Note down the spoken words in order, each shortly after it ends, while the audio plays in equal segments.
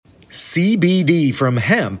CBD from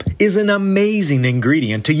hemp is an amazing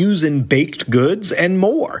ingredient to use in baked goods and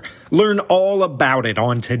more. Learn all about it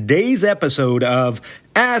on today's episode of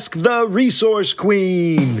Ask the Resource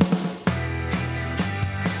Queen.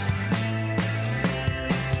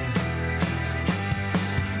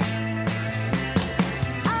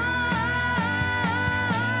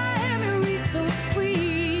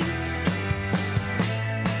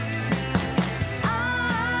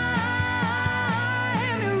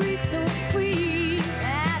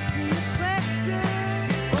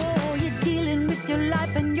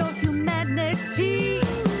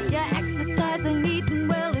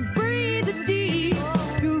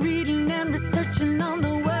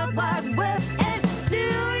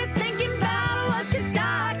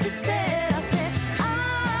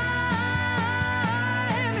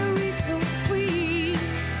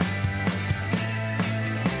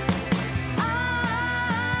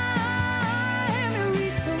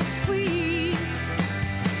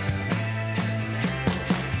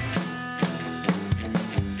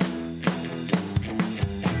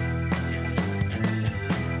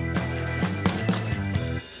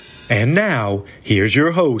 And now, here's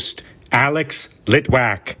your host, Alex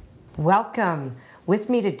Litwack. Welcome. With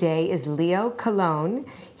me today is Leo Colon.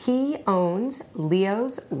 He owns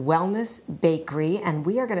Leo's Wellness Bakery, and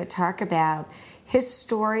we are going to talk about his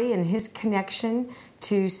story and his connection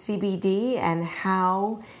to CBD and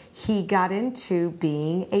how he got into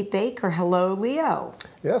being a baker. Hello, Leo.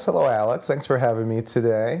 Yes, hello, Alex. Thanks for having me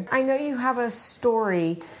today. I know you have a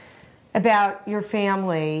story about your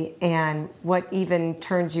family and what even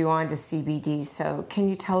turned you on to CBD. So can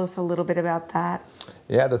you tell us a little bit about that?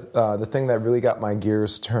 Yeah, the thing that really got my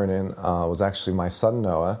gears turning was actually my son,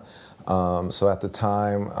 Noah. So at the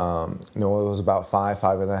time, Noah was about five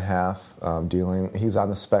and a half, he's on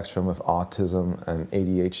the spectrum with autism and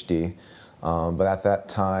ADHD. But at that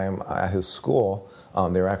time, at his school,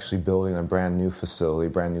 they were actually building a brand new facility,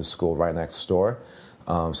 brand new school right next door.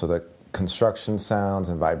 So the construction sounds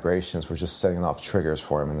and vibrations were just setting off triggers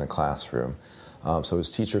for him in the classroom. So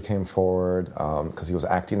his teacher came forward because he was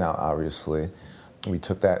acting out, obviously. We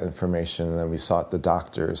took that information and then we sought the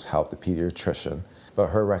doctor's help, the pediatrician. But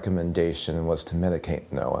her recommendation was to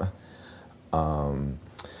medicate Noah.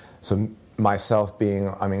 So myself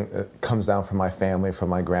it comes down from my family, from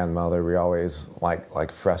my grandmother. We always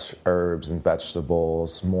like fresh herbs and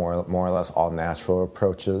vegetables, more or less all natural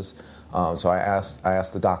approaches. So I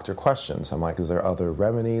asked the doctor questions. I'm like, is there other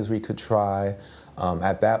remedies we could try?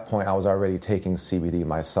 At that point, I was already taking CBD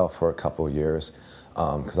myself for a couple of years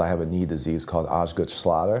because I have a knee disease called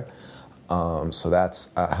Osgood-Schlatter. So that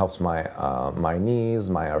helps my knees,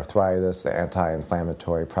 my arthritis, the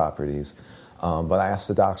anti-inflammatory properties. But I asked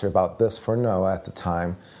the doctor about this for Noah at the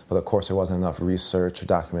time, but of course there wasn't enough research or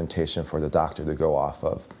documentation for the doctor to go off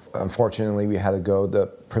of. Unfortunately, we had to go the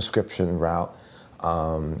prescription route.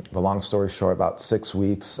 But long story short, about 6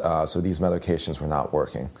 weeks, so these medications were not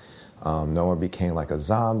working. Noah became like a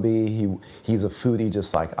zombie. He's a foodie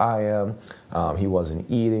just like I am. He wasn't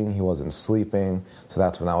eating, he wasn't sleeping. So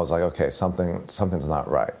that's when I was like, okay, something's not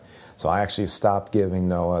right. So I actually stopped giving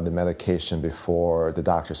Noah the medication before the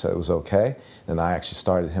doctor said it was okay. Then I actually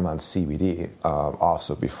started him on CBD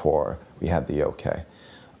also before we had the okay.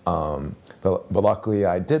 But luckily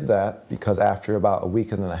I did that because after about a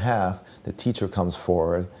week and a half, the teacher comes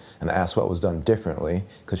forward and asks what was done differently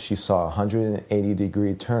because she saw a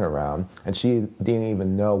 180-degree turnaround and she didn't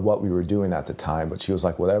even know what we were doing at the time. But she was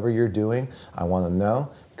like, whatever you're doing, I want to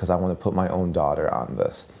know because I want to put my own daughter on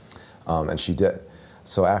this. And she did.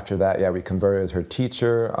 So after that, we converted her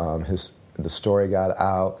teacher. The story got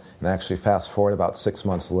out, and actually fast forward about 6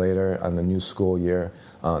 months later on the new school year,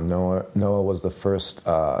 Noah was the first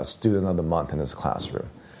student of the month in his classroom.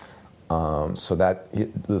 So that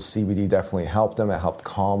the CBD definitely helped him. It helped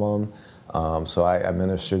calm him. So I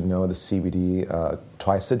administered Noah the CBD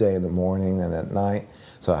twice a day in the morning and at night.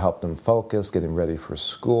 So it helped him focus, get him ready for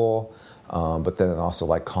school, but then it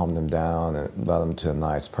also calmed him down and led him to a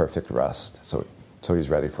nice, perfect rest. So he's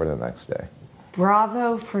ready for the next day.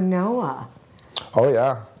 Bravo for Noah. Oh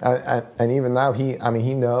yeah, and even now he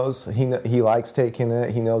knows he likes taking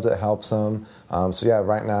it. He knows it helps him. So yeah,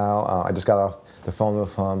 right now I just got off the phone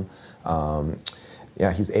with him.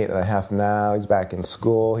 He's 8.5 now. He's back in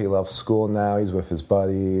school. He loves school now. He's with his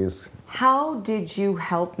buddies. How did you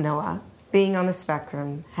help Noah, being on the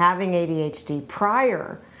spectrum, having ADHD,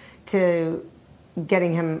 prior to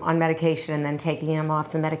getting him on medication and then taking him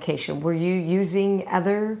off the medication? Were you using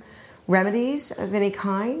other remedies of any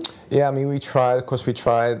kind? Yeah, I mean, we tried.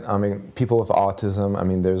 I mean, people with autism. I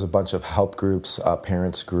mean, there's a bunch of help groups,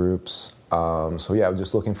 parents groups. So yeah, we're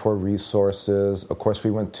just looking for resources. Of course,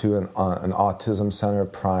 we went to an autism center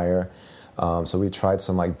prior. So we tried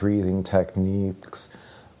some like breathing techniques.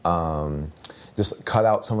 Just cut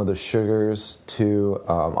out some of the sugars too.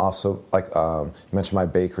 Also, like you mentioned, my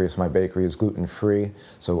bakery. So my bakery is gluten-free.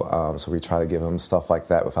 So we try to give them stuff like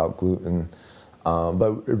that without gluten.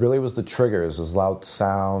 But it really was the triggers, it was loud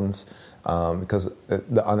sounds, because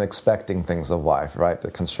the unexpected things of life, right? The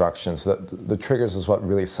construction. So the triggers is what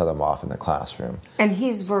really set him off in the classroom. And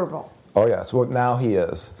he's verbal. Oh yes, well now he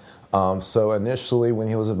is. So initially, when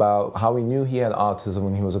he was how we knew he had autism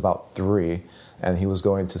when he was about 3. And he was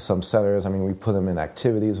going to some centers. I mean, we put him in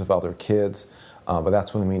activities with other kids, but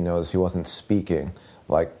that's when we noticed he wasn't speaking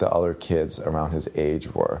like the other kids around his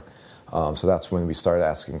age were. So that's when we started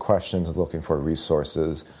asking questions and looking for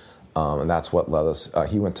resources, and that's what led us.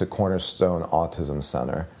 He went to Cornerstone Autism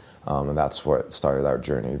Center, and that's what started our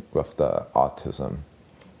journey with the autism.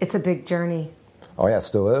 It's a big journey. Oh yeah, it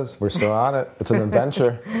still is. We're still on it. It's an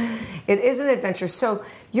adventure. It is an adventure. So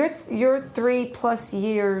you're 3+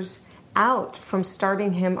 years out from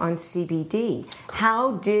starting him on CBD.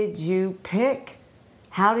 How did you pick?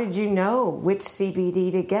 How did you know which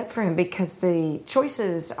CBD to get for him? Because the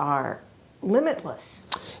choices are limitless.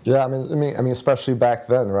 Yeah, I mean, especially back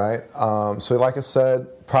then, right? So, like I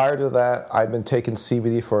said, prior to that, I'd been taking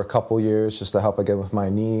CBD for a couple years just to help again with my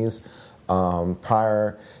knees.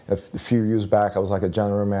 A few years back, I was like a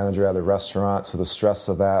general manager at a restaurant, so the stress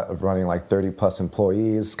of that, of running like 30+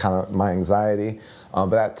 employees, kind of my anxiety.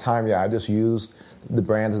 But at the time, yeah, I just used the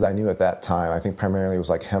brands that I knew at that time. I think primarily it was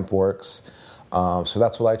like HempWorks. So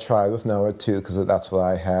that's what I tried with Noah too, because that's what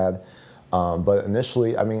I had. But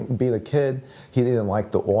initially, I mean, being a kid, he didn't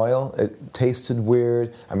like the oil. It tasted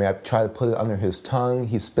weird. I mean, I tried to put it under his tongue.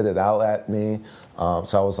 He spit it out at me.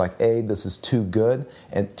 So I was like, A, this is too good,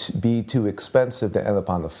 and B, too expensive to end up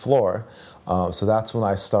on the floor. So that's when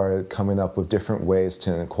I started coming up with different ways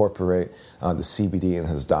to incorporate the CBD in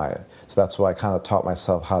his diet. So that's why I kind of taught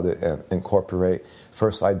myself how to incorporate.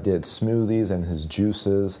 First, I did smoothies and his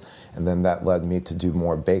juices, and then that led me to do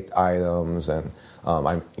more baked items, and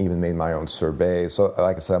I even made my own sorbet. So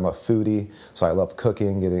like I said, I'm a foodie, so I love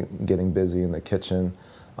cooking, getting busy in the kitchen,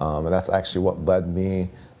 and that's actually what led me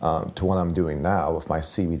to what I'm doing now with my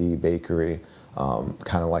CBD bakery,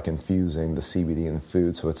 kind of like infusing the CBD in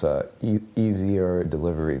food, so it's a easier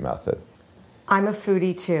delivery method. I'm a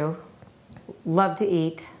foodie too. Love to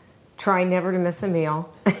eat. Try never to miss a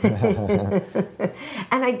meal.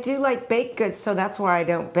 And I do like baked goods, so that's why I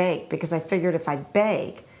don't bake, because I figured if I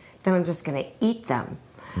bake, then I'm just going to eat them.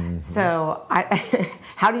 Mm-hmm. So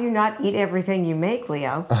how do you not eat everything you make,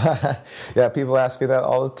 Leo? Yeah, people ask me that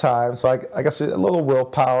all the time. So I guess a little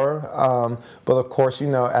willpower. But of course, you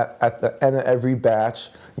know, at the end of every batch,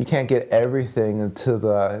 you can't get everything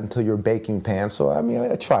into your baking pan. So I mean,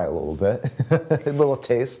 I try a little bit, a little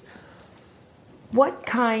taste. What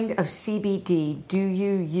kind of CBD do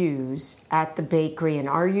you use at the bakery, and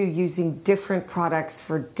are you using different products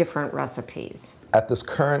for different recipes? At this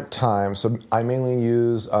current time, so I mainly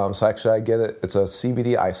use, so actually I get it, it's a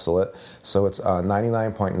CBD isolate, so it's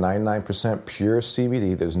 99.99% pure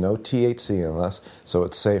CBD. There's no THC in this, so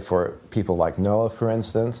it's safe for people like Noah, for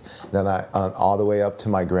instance, then all the way up to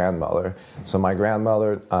my grandmother. So my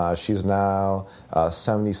grandmother, she's now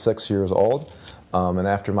 76 years old. And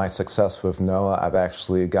after my success with Noah, I've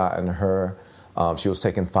actually gotten her, she was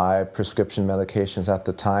taking 5 prescription medications at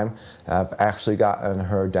the time, and I've actually gotten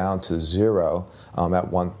her down to 0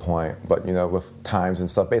 at one point. But, you know, with times and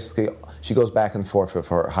stuff, basically she goes back and forth with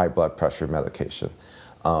her high blood pressure medication.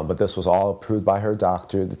 But this was all approved by her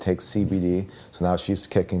doctor to take CBD, so now she's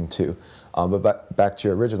kicking too. But back to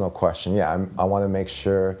your original question, yeah, I want to make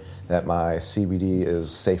sure that my CBD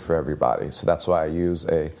is safe for everybody. So that's why I use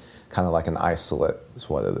a kind of like an isolate is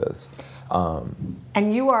what it is.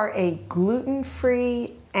 And you are a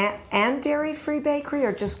gluten-free and dairy-free bakery,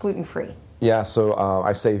 or just gluten-free? Yeah, so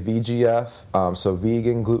I say VGF, so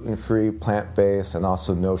vegan, gluten-free, plant-based, and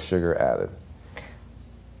also no sugar added.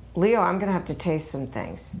 Leo, I'm going to have to taste some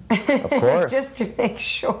things. Of course. Just to make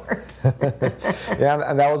sure. Yeah,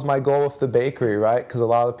 and that was my goal with the bakery, right? Because a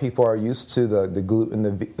lot of people are used to the gluten,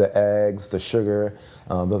 the eggs, the sugar.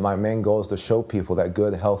 But my main goal is to show people that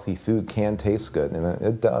good, healthy food can taste good, and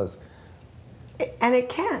it does. And it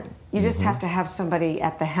can. You just have to have somebody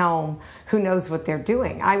at the helm who knows what they're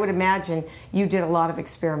doing. I would imagine you did a lot of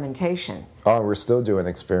experimentation. Oh, we're still doing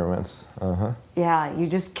experiments. Uh-huh. Yeah, you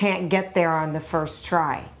just can't get there on the first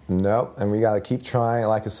try. Nope, and we got to keep trying.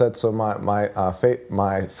 Like I said, so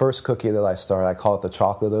my first cookie that I started, I call it the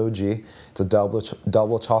Chocolate OG. It's a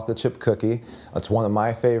double chocolate chip cookie. It's one of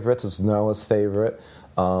my favorites. It's Noah's favorite.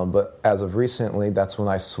 But as of recently, that's when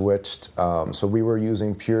I switched. So we were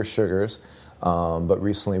using pure sugars, but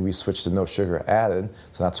recently we switched to no sugar added.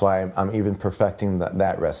 So that's why I'm even perfecting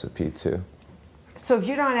that recipe too. So if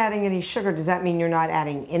you're not adding any sugar, does that mean you're not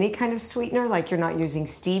adding any kind of sweetener? Like you're not using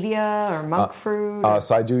stevia or monk fruit?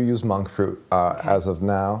 So I do use monk fruit as of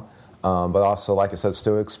now. But also, like I said,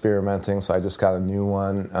 still experimenting. So I just got a new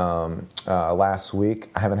one last week.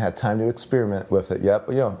 I haven't had time to experiment with it yet,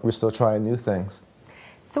 but we're still trying new things.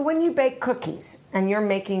 So when you bake cookies and you're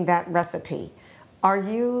making that recipe, are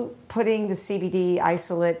you putting the CBD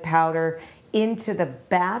isolate powder into the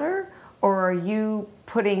batter, or are you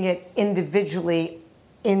putting it individually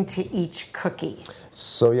into each cookie?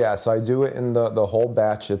 So I do it in the whole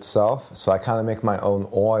batch itself. So I kind of make my own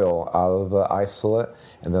oil out of the isolate,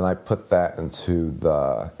 and then I put that into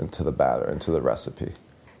the batter, into the recipe.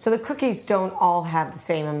 So the cookies don't all have the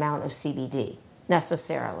same amount of CBD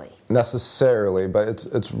necessarily, but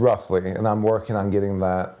it's roughly, and I'm working on getting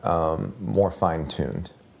that more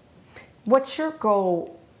fine-tuned. What's your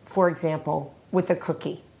goal, for example, with a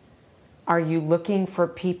cookie? Are you looking for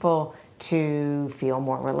people to feel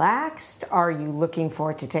more relaxed? Are you looking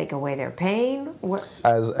for it to take away their pain?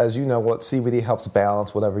 As you know, what CBD helps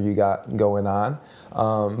balance whatever you got going on.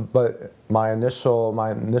 But my initial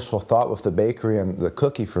thought with the bakery and the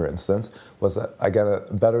cookie, for instance, was that I got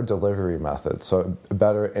a better delivery method, so a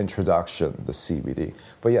better introduction to CBD.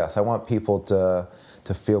 But yes, I want people to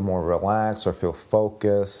feel more relaxed or feel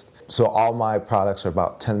focused. So all my products are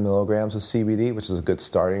about 10 milligrams of CBD, which is a good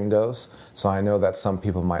starting dose. So I know that some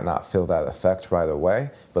people might not feel that effect right away,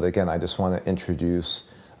 but again, I just want to introduce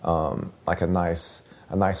like a nice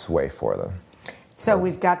way for them. So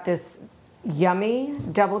we've got this yummy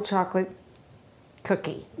double chocolate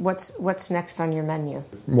cookie. What's next on your menu?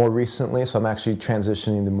 More recently, so I'm actually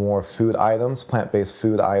transitioning to more food items, plant-based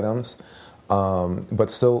food items. But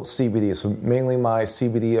still CBD. So mainly my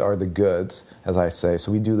CBD are the goods, as I say.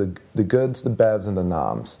 So we do the goods, the bevs, and the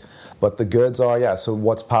noms. But the goods are, so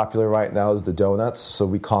what's popular right now is the donuts. So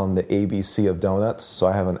we call them the ABC of donuts. So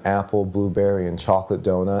I have an apple, blueberry, and chocolate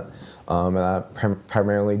donut. And I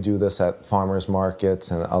primarily do this at farmers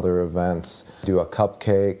markets and other events. Do a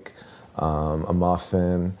cupcake, a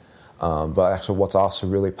muffin. But actually what's also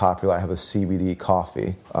really popular, I have a CBD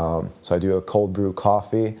coffee. So I do a cold brew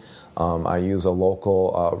coffee. I use a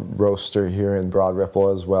local roaster here in Broad Ripple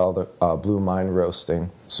as well, the Blue Mind Roasting.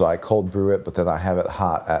 So I cold brew it, but then I have it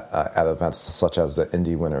hot at events such as the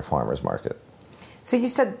Indy Winter Farmers Market. So you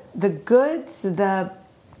said the goods, the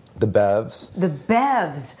bevs. The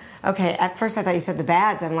bevs. Okay, at first I thought you said the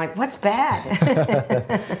bads. I'm like, what's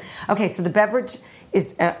bad? Okay, so the beverage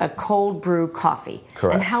is a cold brew coffee.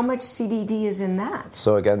 Correct. And how much CBD is in that?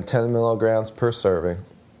 So again, 10 milligrams per serving.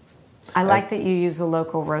 I like that you use a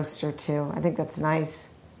local roaster too. I think that's nice.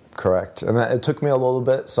 Correct. And it took me a little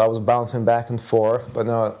bit, so I was bouncing back and forth. But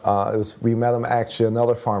no, we met him actually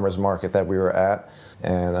another farmer's market that we were at.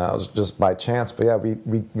 And it was just by chance. But yeah,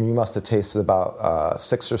 we must have tasted about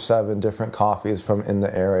 6 or 7 different coffees from in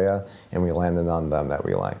the area, and we landed on them that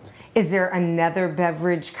we liked. Is there another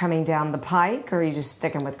beverage coming down the pike, or are you just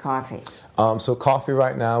sticking with coffee? So coffee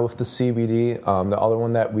right now with the CBD. The other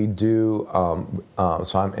one that we do,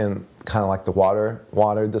 so I'm in kind of like the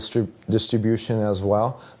water distribution as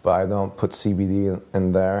well, but I don't put CBD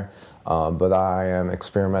in there. But I am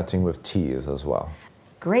experimenting with teas as well.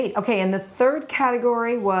 Great. Okay, and the third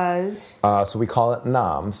category was? So we call it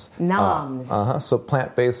NOMs. NOMs. So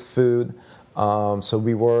plant-based food. So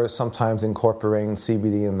we were sometimes incorporating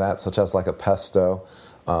CBD in that, such as like a pesto.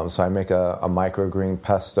 So I make a microgreen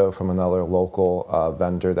pesto from another local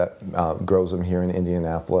vendor that grows them here in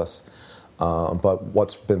Indianapolis. But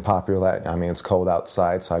what's been popular, it's cold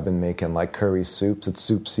outside, so I've been making like curry soups. It's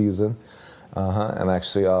soup season. And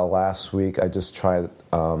actually last week I just tried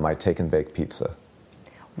my take and bake pizza.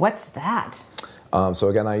 What's that? So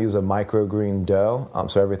again, I use a microgreen dough.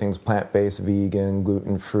 So everything's plant-based, vegan,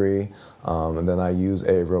 gluten-free. And then I use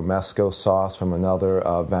a romesco sauce from another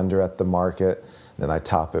vendor at the market. Then I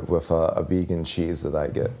top it with a vegan cheese that I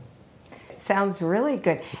get. Sounds really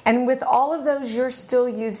good. And with all of those, you're still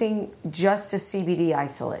using just a CBD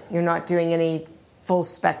isolate. You're not doing any full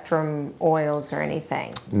spectrum oils or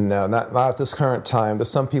anything? No, not at this current time.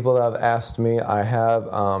 There's some people that have asked me. I have,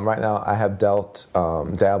 right now, I have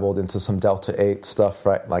dabbled into some Delta 8 stuff,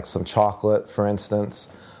 right? Like some chocolate, for instance.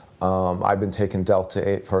 I've been taking Delta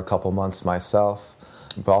 8 for a couple months myself.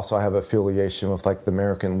 But also I have affiliation with like the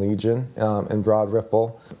American Legion in Broad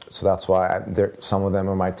Ripple. So that's why some of them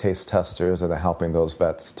are my taste testers and they're helping those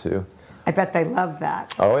vets too. I bet they love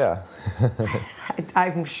that. Oh, yeah.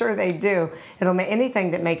 I'm sure they do. It'll make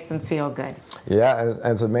anything that makes them feel good. Yeah, and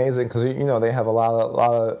it's amazing because, they have a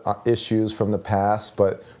lot of issues from the past,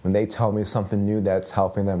 but when they tell me something new that's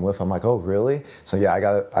helping them with, I'm like, oh, really? So,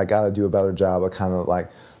 yeah, I gotta do a better job of kind of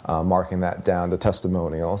like marking that down, the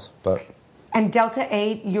testimonials. But And Delta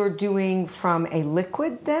 8 you're doing from a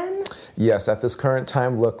liquid then? yes, at this current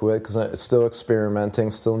time, liquid, because it's still experimenting,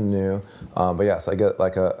 still new. But yes, I get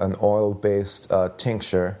like an oil-based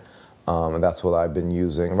tincture, and that's what I've been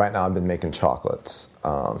using. Right now I've been making chocolates,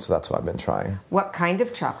 so that's what I've been trying. What kind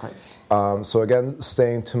of chocolates? So again,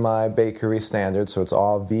 staying to my bakery standards, so it's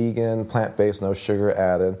all vegan, plant-based, no sugar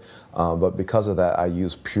added. But because of that, I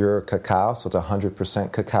use pure cacao, so it's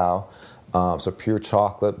 100% cacao. So pure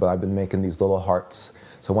chocolate, but I've been making these little hearts.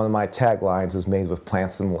 So one of my taglines is made with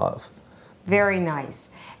plants and love. Very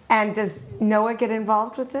nice. And does Noah get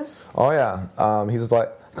involved with this? Oh yeah, he's like,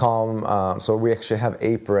 call him, so we actually have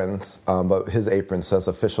aprons, but his apron says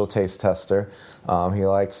official taste tester. He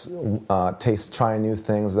likes trying new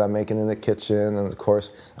things that I'm making in the kitchen, and of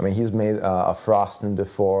course, he's made a frosting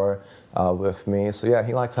before with me, so yeah,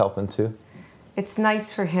 he likes helping too. It's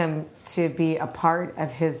nice for him to be a part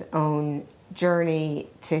of his own journey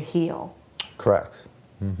to heal. Correct.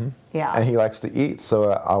 Mm-hmm. Yeah. And he likes to eat,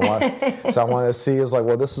 so I want to see is like,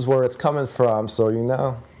 well, this is where it's coming from, so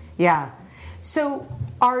Yeah. So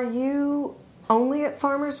are you only at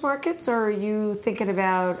farmers markets, or are you thinking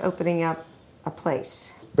about opening up a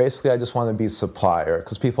place? Basically, I just want to be a supplier,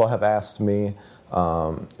 because people have asked me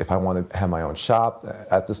if I want to have my own shop.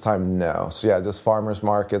 At this time, no. So yeah, just farmers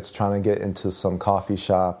markets, trying to get into some coffee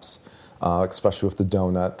shops, especially with the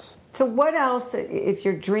donuts. So what else, if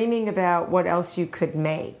you're dreaming about what else you could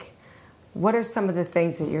make, what are some of the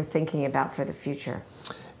things that you're thinking about for the future?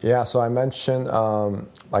 Yeah, so I mentioned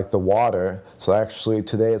like the water. So actually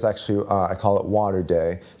today is actually, I call it Water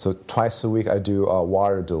Day. So twice a week I do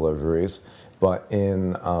water deliveries. But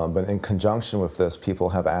in conjunction with this, people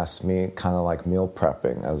have asked me kind of like meal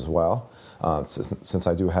prepping as well, since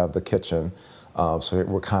I do have the kitchen. So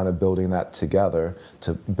we're kind of building that together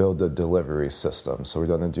to build the delivery system. So we're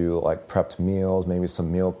going to do like prepped meals, maybe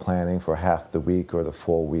some meal planning for half the week or the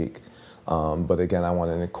full week. But again, I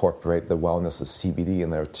want to incorporate the wellness of CBD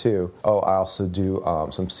in there too. Oh, I also do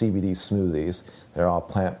some CBD smoothies. They're all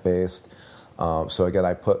plant-based. So again,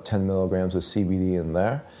 I put 10 milligrams of CBD in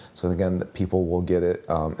there. So again, people will get it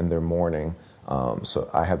in their morning. So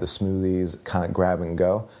I have the smoothies kind of grab and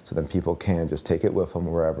go, so then people can just take it with them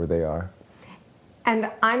wherever they are.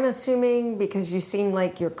 And I'm assuming, because you seem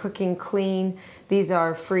like you're cooking clean, these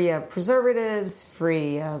are free of preservatives,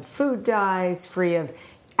 free of food dyes, free of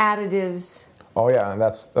additives. Oh yeah, and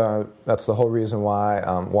that's the whole reason why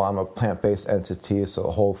I'm a plant-based entity, so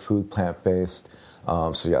a whole food plant-based.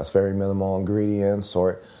 So yeah, it's very minimal ingredients,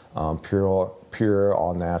 or pure,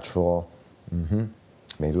 all natural,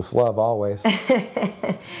 made with love always.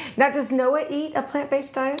 Now, does Noah eat a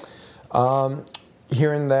plant-based diet?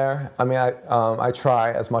 Here and there. I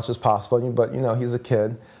try as much as possible, but he's a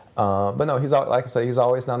kid. But no, he's like I said, he's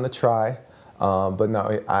always down to try. But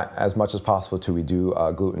no, as much as possible too, we do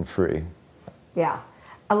gluten-free. Yeah,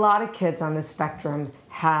 a lot of kids on the spectrum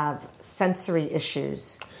have sensory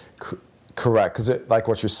issues. Correct, because like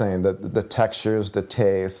what you're saying, the textures, the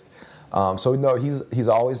taste. So no, he's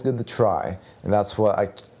always good to try, and that's what I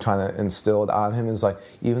try to instill on him. Is like,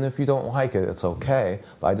 even if you don't like it, it's okay,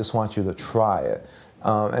 but I just want you to try it.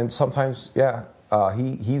 And sometimes,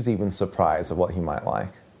 he's even surprised at what he might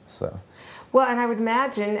like. So. Well, and I would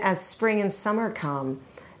imagine as spring and summer come,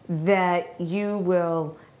 that you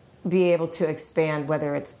will be able to expand,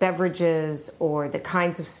 whether it's beverages or the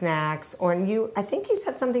kinds of snacks, or I think you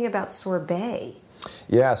said something about sorbet.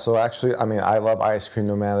 Yeah, so actually, I love ice cream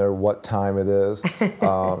no matter what time it is.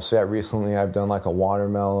 So yeah, recently I've done like a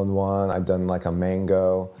watermelon one, I've done like a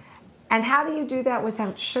mango. And how do you do that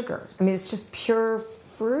without sugar? It's just pure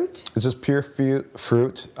fruit? It's just pure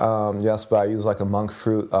fruit, yes, but I use like a monk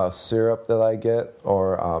fruit syrup that I get,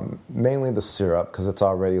 or mainly the syrup because it's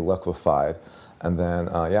already liquefied. And then,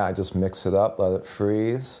 I just mix it up, let it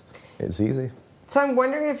freeze. It's easy. So I'm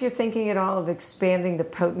wondering if you're thinking at all of expanding the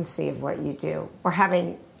potency of what you do, or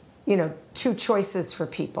having, two choices for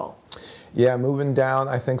people. Yeah, moving down,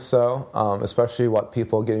 I think so, especially what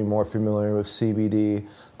people getting more familiar with CBD.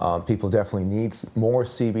 People definitely need more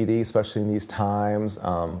CBD, especially in these times.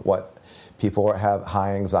 What people have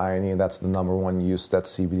high anxiety, and that's the number one use that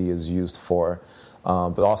CBD is used for.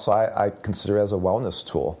 But also I consider it as a wellness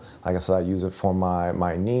tool. Like I said, I use it for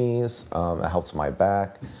my knees. It helps my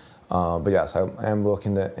back. But yes, I am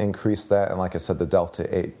looking to increase that. And like I said, the Delta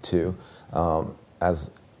 8 too,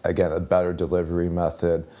 as, again, a better delivery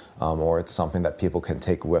method, or it's something that people can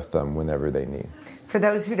take with them whenever they need. For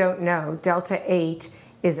those who don't know, Delta 8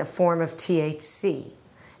 is a form of THC,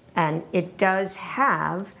 and it does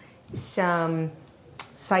have some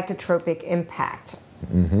psychotropic impact.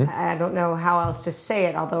 Mm-hmm. I don't know how else to say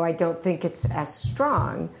it, although I don't think it's as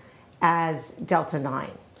strong as Delta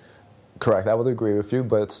 9. Correct, I would agree with you,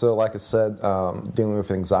 but it's still, like I said, dealing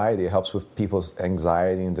with anxiety, it helps with people's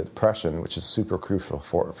anxiety and depression, which is super crucial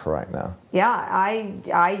for right now. Yeah,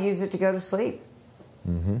 I use it to go to sleep.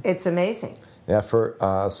 Mm-hmm. It's amazing. Yeah,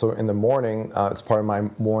 so in the morning, it's part of my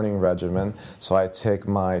morning regimen. So I take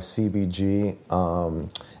my CBG,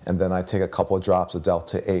 and then I take a couple of drops of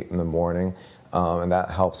Delta 8 in the morning. And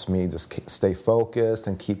that helps me just stay focused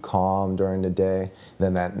and keep calm during the day.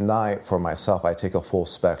 And then at night, for myself, I take a full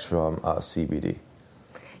spectrum CBD.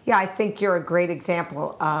 Yeah, I think you're a great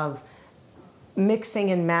example of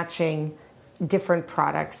mixing and matching different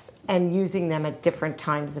products and using them at different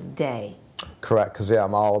times of day. Correct, because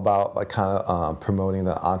I'm all about like kind of promoting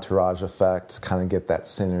the entourage effect, kind of get that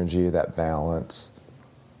synergy, that balance.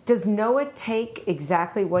 Does Noah take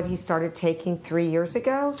exactly what he started taking 3 years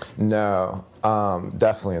ago? No,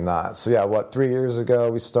 definitely not. So 3 years ago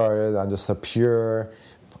we started on just a pure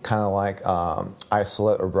kind of like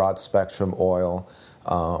isolate or broad spectrum oil.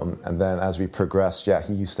 And then as we progressed,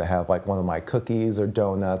 he used to have like one of my cookies or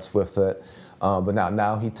donuts with it. But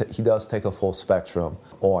now he does take a full spectrum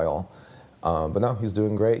oil. But no, he's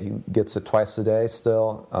doing great. He gets it twice a day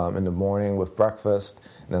still, in the morning with breakfast,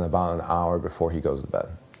 and then about an hour before he goes to bed.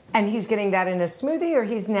 And he's getting that in a smoothie, or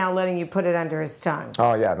he's now letting you put it under his tongue?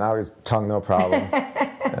 Oh, yeah, now his tongue, no problem.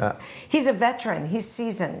 Yeah. He's a veteran. He's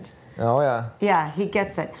seasoned. Oh, yeah. Yeah, he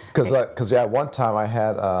gets it. Because one time I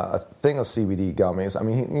had a thing of CBD gummies. I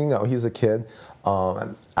mean, he's a kid.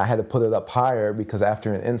 And I had to put it up higher because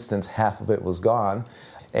after an instance, half of it was gone.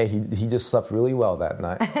 Hey, he just slept really well that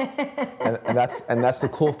night. and that's the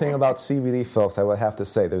cool thing about CBD, folks, I would have to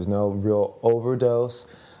say. There's no real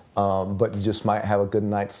overdose. But you just might have a good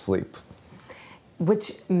night's sleep.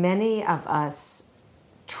 Which many of us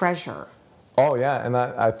treasure. Oh, yeah, and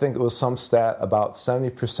I think it was some stat about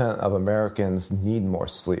 70% of Americans need more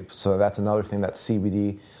sleep. So that's another thing that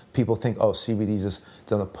CBD, people think, CBD is just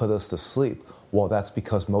going to put us to sleep. Well, that's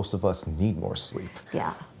because most of us need more sleep.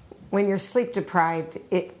 Yeah. When you're sleep deprived,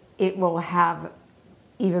 it will have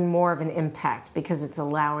even more of an impact because it's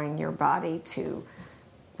allowing your body to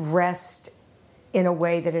rest in a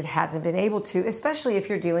way that it hasn't been able to, especially if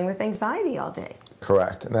you're dealing with anxiety all day.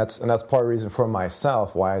 Correct, and that's part of the reason for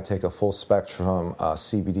myself why I take a full spectrum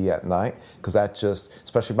CBD at night, because that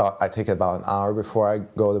just, I take it about an hour before I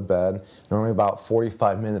go to bed. Normally about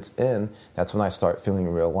 45 minutes in, that's when I start feeling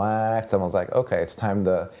relaxed, and I was like, okay, it's time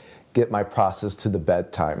to get my process to the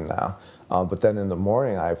bedtime now. But then in the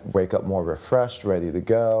morning, I wake up more refreshed, ready to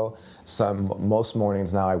go. Most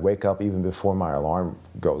mornings now, I wake up even before my alarm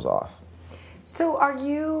goes off. So are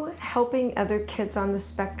you helping other kids on the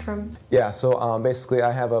spectrum? Yeah, so basically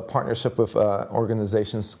I have a partnership with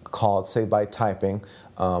organizations called Say by Typing,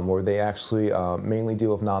 where they actually mainly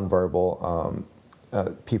deal with nonverbal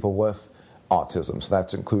people with autism. So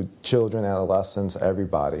that includes children, adolescents,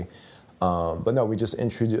 everybody. But no,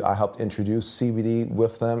 I helped introduce CBD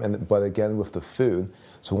with them, but again with the food.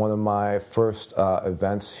 So one of my first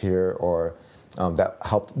events here, that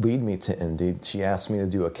helped lead me to Indy, she asked me to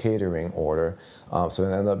do a catering order. So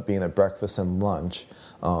it ended up being a breakfast and lunch.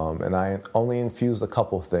 And I only infused a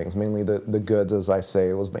couple of things, mainly the goods, as I say.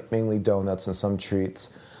 It was mainly donuts and some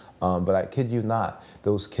treats. But I kid you not,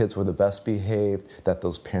 those kids were the best behaved that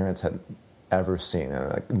those parents had ever seen.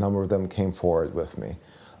 And a number of them came forward with me.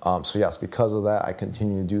 So yes, because of that, I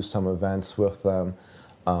continue to do some events with them,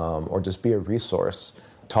 or just be a resource,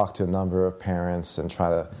 talk to a number of parents and try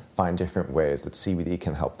to find different ways that CBD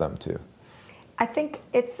can help them too. I think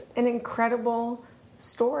it's an incredible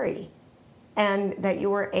story, and that you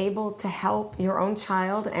were able to help your own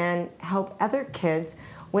child and help other kids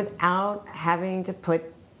without having to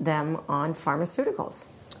put them on pharmaceuticals.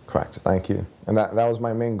 Correct, thank you. And that was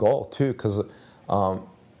my main goal too, because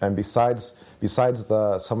and besides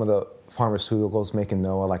some of the pharmaceuticals making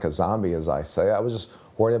Noah like a zombie, as I say, I was just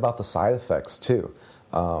worried about the side effects too.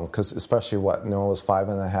 Because especially Noah was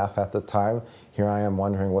 5.5 at the time. Here I am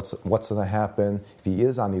wondering what's going to happen if he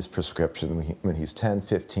is on these prescriptions when he's 10,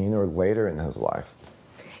 15, or later in his life.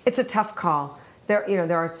 It's a tough call.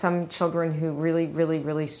 There are some children who really, really,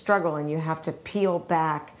 really struggle, and you have to peel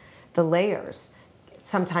back the layers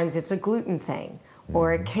sometimes it's a gluten thing,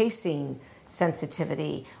 or a casein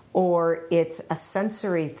sensitivity, or it's a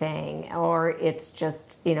sensory thing, or it's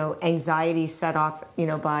just, anxiety set off,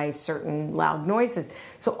 by certain loud noises.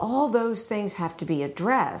 So all those things have to be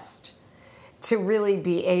addressed to really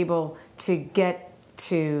be able to get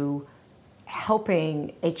to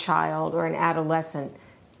helping a child or an adolescent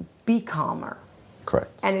be calmer.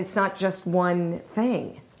 Correct. And it's not just one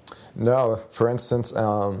thing. No, for instance, it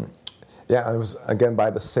was again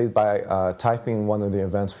by typing one of the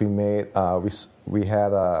events we made.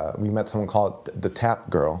 We met someone called the Tap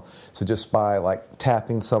Girl. So just by like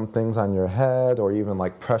tapping some things on your head or even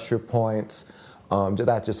like pressure points,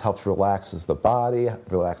 that just helps relaxes the body,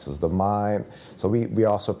 relaxes the mind. So we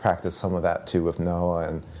also practice some of that too with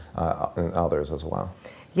Noah and others as well.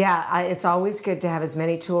 Yeah, it's always good to have as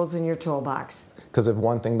many tools in your toolbox. Because if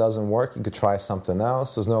one thing doesn't work, you could try something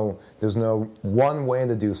else. There's no one way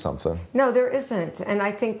to do something. No, there isn't. And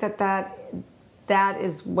I think that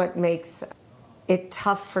is what makes it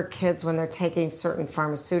tough for kids when they're taking certain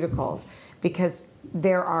pharmaceuticals, because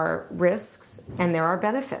there are risks and there are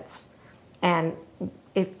benefits. And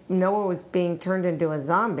if Noah was being turned into a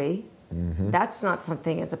zombie, that's not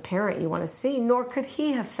something as a parent you want to see, nor could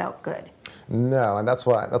he have felt good. No, and that's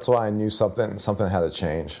why I knew something had to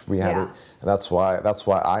change. We had to, and that's why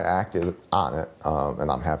I acted on it,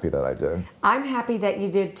 and I'm happy that I did. I'm happy that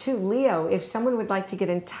you did too. Leo, if someone would like to get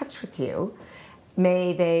in touch with you,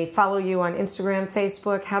 may they follow you on Instagram,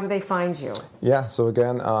 Facebook? How do they find you? Yeah, so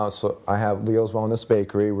again, so I have Leo's Wellness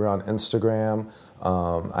Bakery. We're on Instagram.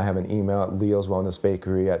 I have an email at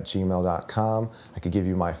leoswellnessbakery@gmail.com. I could give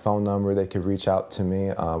you my phone number. They could reach out to me,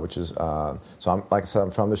 which is, so like I said,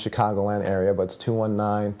 I'm from the Chicagoland area, but it's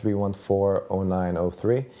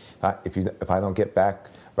 219-314-0903. If I don't get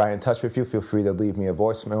back right in touch with you, feel free to leave me a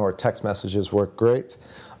voicemail, or text messages work great.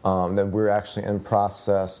 Then we're actually in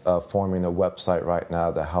process of forming a website right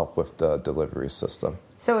now to help with the delivery system.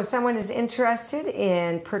 So if someone is interested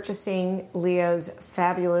in purchasing Leo's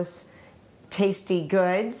fabulous tasty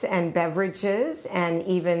goods and beverages and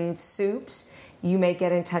even soups, you may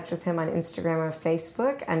get in touch with him on Instagram or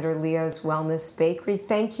Facebook under Leo's Wellness Bakery.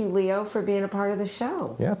 Thank you, Leo, for being a part of the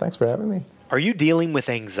show. Yeah, thanks for having me. Are you dealing with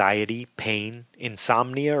anxiety, pain,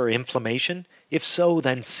 insomnia, or inflammation? If so,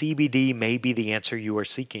 then CBD may be the answer you are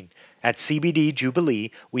seeking. At CBD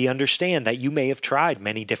Jubilee, we understand that you may have tried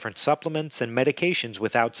many different supplements and medications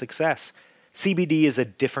without success. CBD is a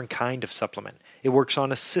different kind of supplement. It works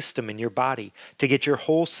on a system in your body to get your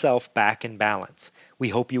whole self back in balance. We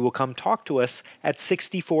hope you will come talk to us at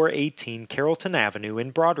 6418 Carrollton Avenue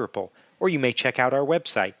in Broad Ripple, or you may check out our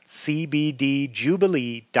website,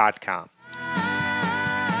 cbdjubilee.com.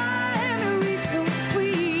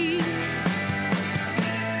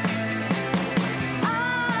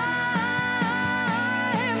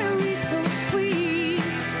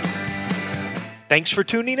 Thanks for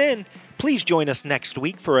tuning in. Please join us next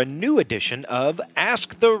week for a new edition of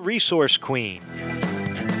Ask the Resource Queen.